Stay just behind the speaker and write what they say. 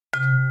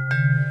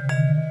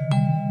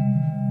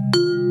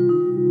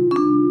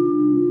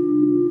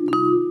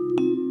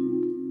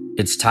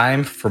It's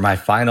time for my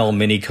final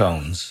mini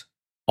cones,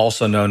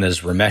 also known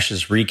as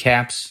Ramesh's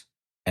Recaps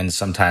and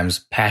sometimes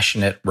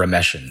Passionate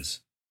Rameshans.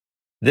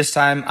 This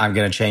time, I'm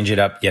going to change it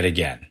up yet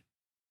again.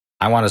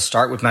 I want to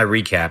start with my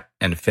recap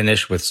and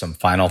finish with some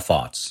final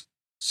thoughts.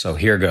 So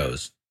here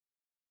goes.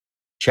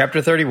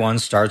 Chapter 31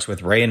 starts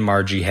with Ray and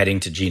Margie heading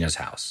to Gina's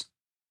house.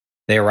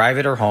 They arrive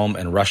at her home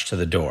and rush to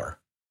the door.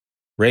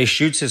 Ray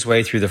shoots his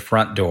way through the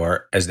front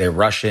door as they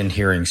rush in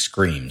hearing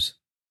screams.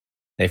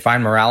 They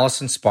find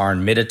Morales and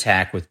Sparn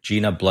mid-attack with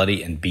Gina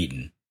bloody and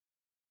beaten.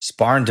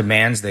 Sparn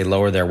demands they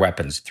lower their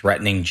weapons,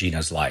 threatening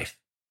Gina's life.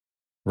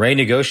 Ray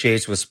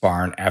negotiates with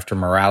Sparn after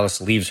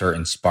Morales leaves her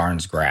in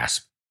Sparn's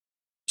grasp.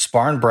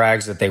 Sparn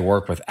brags that they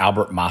work with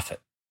Albert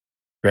Moffat.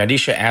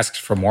 Grandisha asks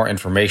for more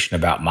information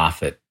about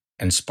Moffat,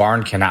 and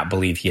Sparn cannot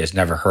believe he has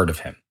never heard of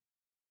him.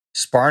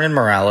 Sparn and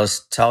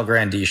Morales tell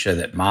Grandisha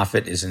that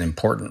Moffat is an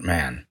important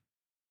man.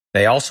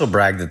 They also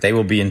brag that they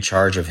will be in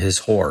charge of his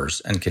horrors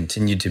and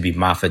continue to be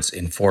Moffat's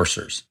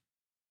enforcers.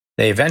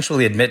 They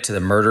eventually admit to the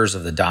murders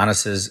of the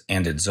Donuses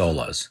and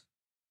Itzolas.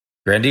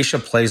 Grandisha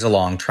plays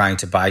along trying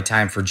to buy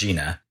time for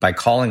Gina by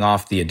calling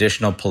off the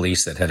additional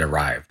police that had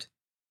arrived.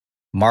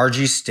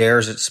 Margie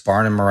stares at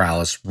Sparn and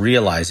Morales,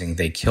 realizing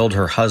they killed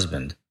her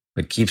husband,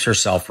 but keeps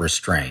herself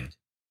restrained.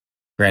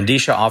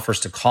 Grandisha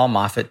offers to call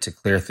Moffat to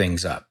clear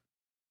things up.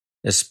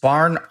 As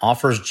Sparn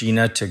offers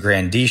Gina to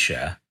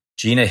Grandisha,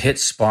 Gina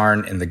hits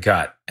Sparn in the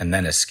gut and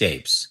then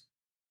escapes.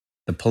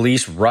 The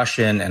police rush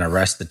in and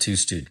arrest the two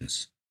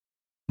students.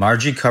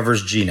 Margie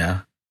covers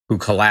Gina, who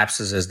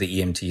collapses as the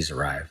EMTs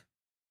arrive.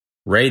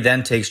 Ray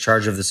then takes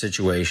charge of the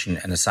situation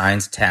and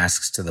assigns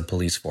tasks to the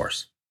police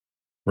force.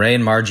 Ray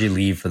and Margie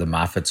leave for the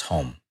Moffat's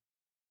home.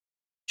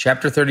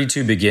 Chapter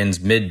 32 begins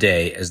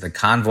midday as the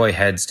convoy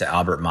heads to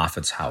Albert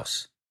Moffat's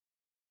house.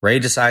 Ray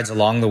decides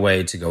along the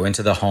way to go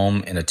into the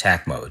home in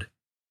attack mode.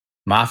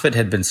 Moffat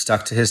had been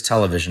stuck to his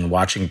television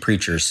watching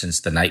Preachers since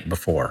the night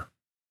before.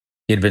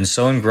 He had been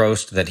so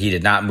engrossed that he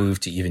did not move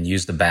to even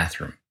use the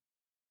bathroom.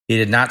 He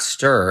did not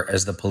stir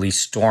as the police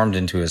stormed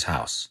into his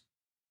house.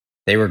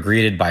 They were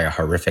greeted by a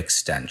horrific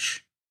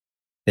stench.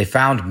 They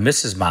found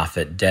Mrs.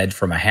 Moffat dead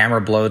from a hammer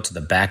blow to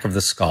the back of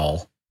the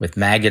skull, with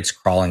maggots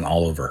crawling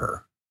all over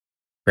her.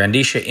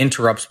 Grandisha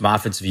interrupts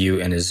Moffat's view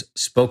and is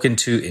spoken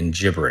to in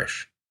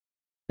gibberish.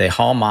 They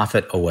haul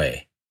Moffat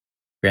away.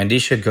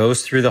 Grandisha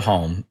goes through the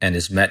home and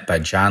is met by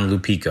John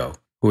Lupico,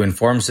 who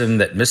informs him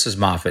that Mrs.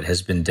 Moffat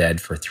has been dead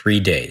for 3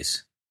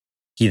 days.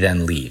 He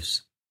then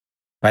leaves.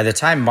 By the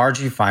time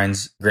Margie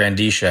finds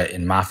Grandisha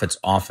in Moffat's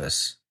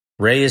office,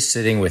 Ray is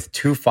sitting with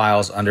 2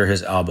 files under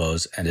his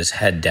elbows and his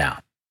head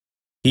down.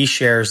 He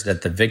shares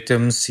that the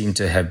victims seem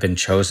to have been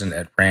chosen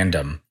at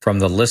random from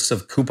the lists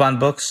of coupon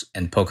books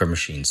and poker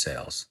machine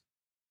sales.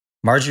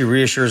 Margie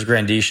reassures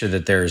Grandisha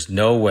that there is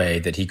no way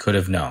that he could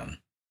have known.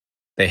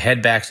 They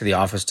head back to the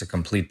office to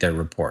complete their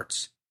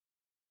reports.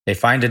 They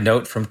find a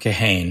note from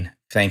Kahane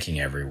thanking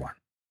everyone.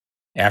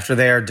 After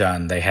they are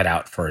done, they head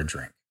out for a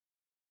drink.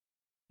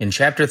 In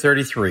Chapter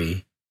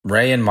 33,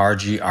 Ray and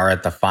Margie are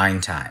at the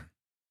fine time.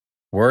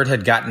 Word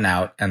had gotten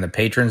out, and the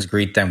patrons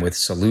greet them with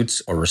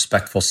salutes or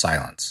respectful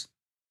silence.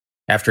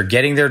 After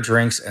getting their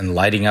drinks and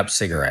lighting up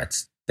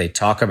cigarettes, they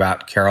talk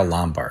about Carol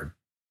Lombard.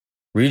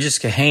 Regis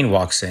Kahane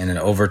walks in and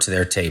over to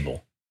their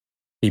table.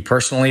 He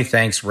personally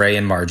thanks Ray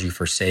and Margie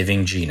for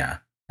saving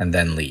Gina, and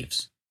then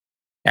leaves.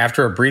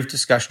 After a brief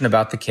discussion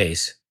about the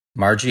case,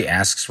 Margie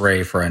asks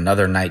Ray for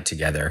another night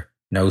together,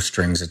 no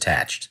strings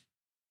attached.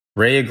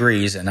 Ray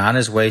agrees, and on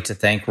his way to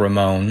thank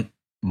Ramon,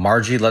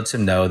 Margie lets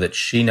him know that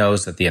she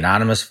knows that the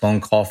anonymous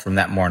phone call from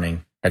that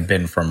morning had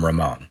been from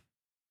Ramon.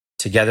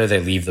 Together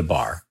they leave the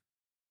bar.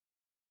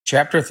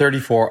 Chapter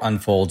 34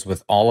 unfolds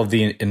with all of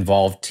the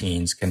involved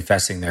teens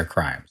confessing their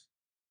crimes.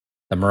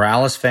 The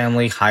Morales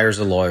family hires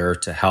a lawyer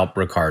to help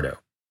Ricardo.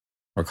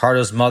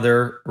 Ricardo's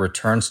mother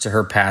returns to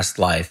her past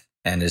life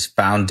and is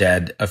found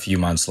dead a few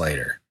months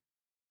later.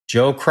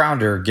 Joe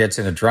Crowder gets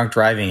in a drunk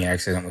driving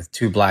accident with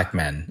 2 black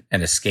men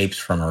and escapes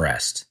from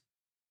arrest.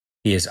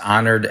 He is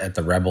honored at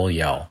the Rebel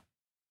Yell.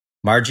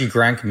 Margie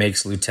Grenk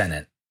makes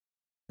lieutenant.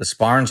 The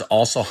Sparns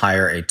also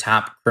hire a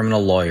top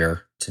criminal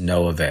lawyer to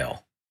no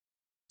avail.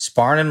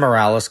 Sparn and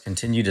Morales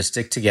continue to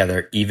stick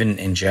together even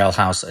in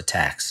jailhouse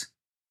attacks.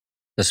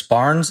 The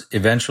Sparns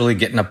eventually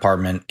get an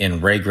apartment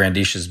in Ray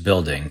Grandisha's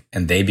building,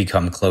 and they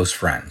become close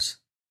friends.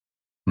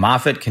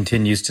 Moffat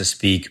continues to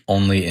speak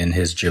only in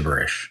his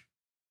gibberish.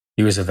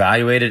 He was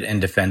evaluated and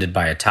defended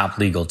by a top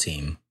legal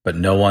team, but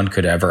no one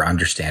could ever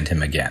understand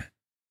him again.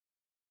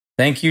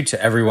 Thank you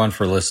to everyone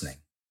for listening.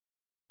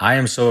 I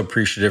am so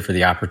appreciative for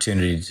the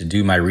opportunity to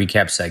do my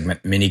recap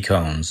segment, Mini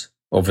Cones,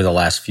 over the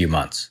last few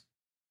months.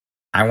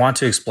 I want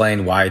to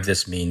explain why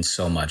this means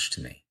so much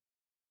to me.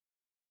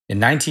 In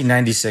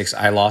 1996,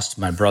 I lost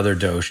my brother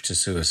Dosh to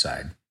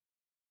suicide.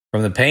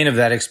 From the pain of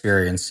that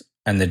experience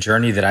and the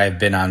journey that I have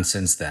been on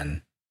since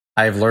then,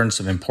 I have learned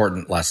some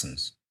important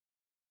lessons.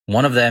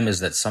 One of them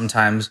is that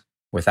sometimes,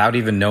 without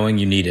even knowing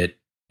you need it,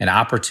 An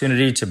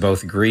opportunity to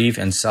both grieve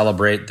and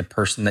celebrate the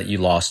person that you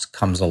lost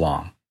comes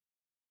along.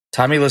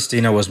 Tommy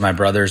Listina was my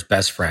brother's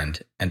best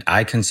friend, and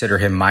I consider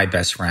him my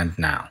best friend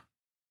now.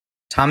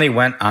 Tommy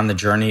went on the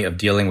journey of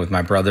dealing with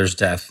my brother's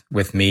death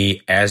with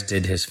me, as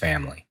did his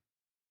family.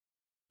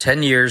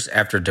 10 years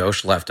after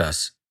Dosh left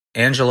us,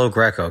 Angelo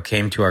Greco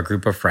came to our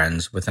group of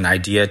friends with an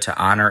idea to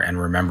honor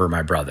and remember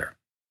my brother.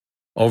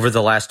 Over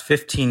the last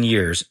 15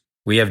 years,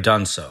 we have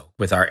done so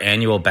with our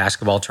annual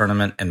basketball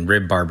tournament and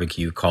rib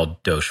barbecue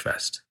called Dosh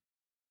Fest.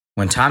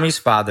 When Tommy's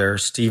father,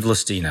 Steve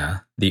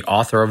Listina, the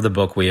author of the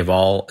book we have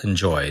all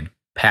enjoyed,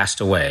 passed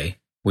away,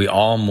 we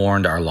all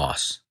mourned our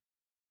loss.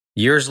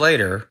 Years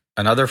later,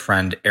 another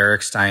friend,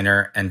 Eric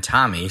Steiner, and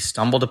Tommy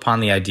stumbled upon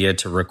the idea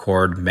to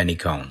record Many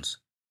Cones.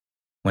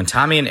 When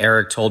Tommy and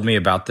Eric told me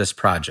about this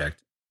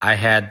project, I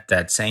had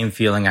that same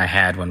feeling I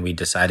had when we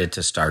decided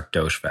to start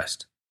Dosh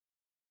Fest.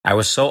 I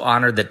was so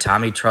honored that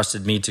Tommy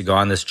trusted me to go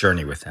on this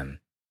journey with him,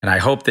 and I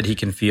hope that he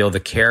can feel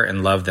the care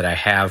and love that I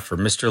have for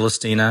Mr.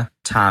 Listina,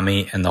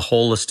 Tommy, and the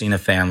whole Listina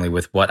family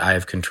with what I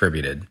have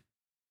contributed.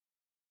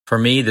 For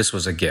me, this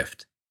was a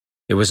gift.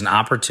 It was an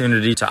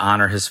opportunity to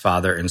honor his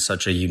father in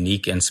such a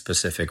unique and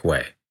specific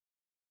way.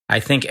 I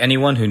think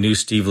anyone who knew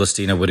Steve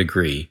Listina would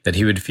agree that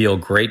he would feel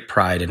great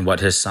pride in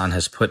what his son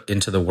has put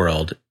into the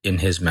world in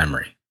his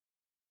memory.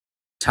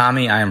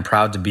 Tommy, I am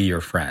proud to be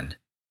your friend.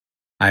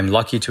 I am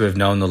lucky to have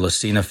known the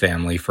Listina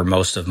family for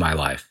most of my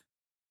life.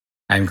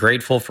 I am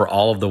grateful for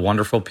all of the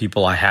wonderful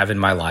people I have in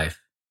my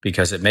life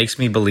because it makes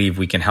me believe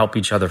we can help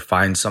each other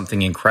find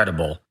something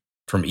incredible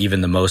from even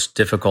the most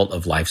difficult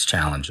of life's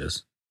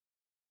challenges.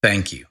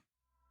 Thank you.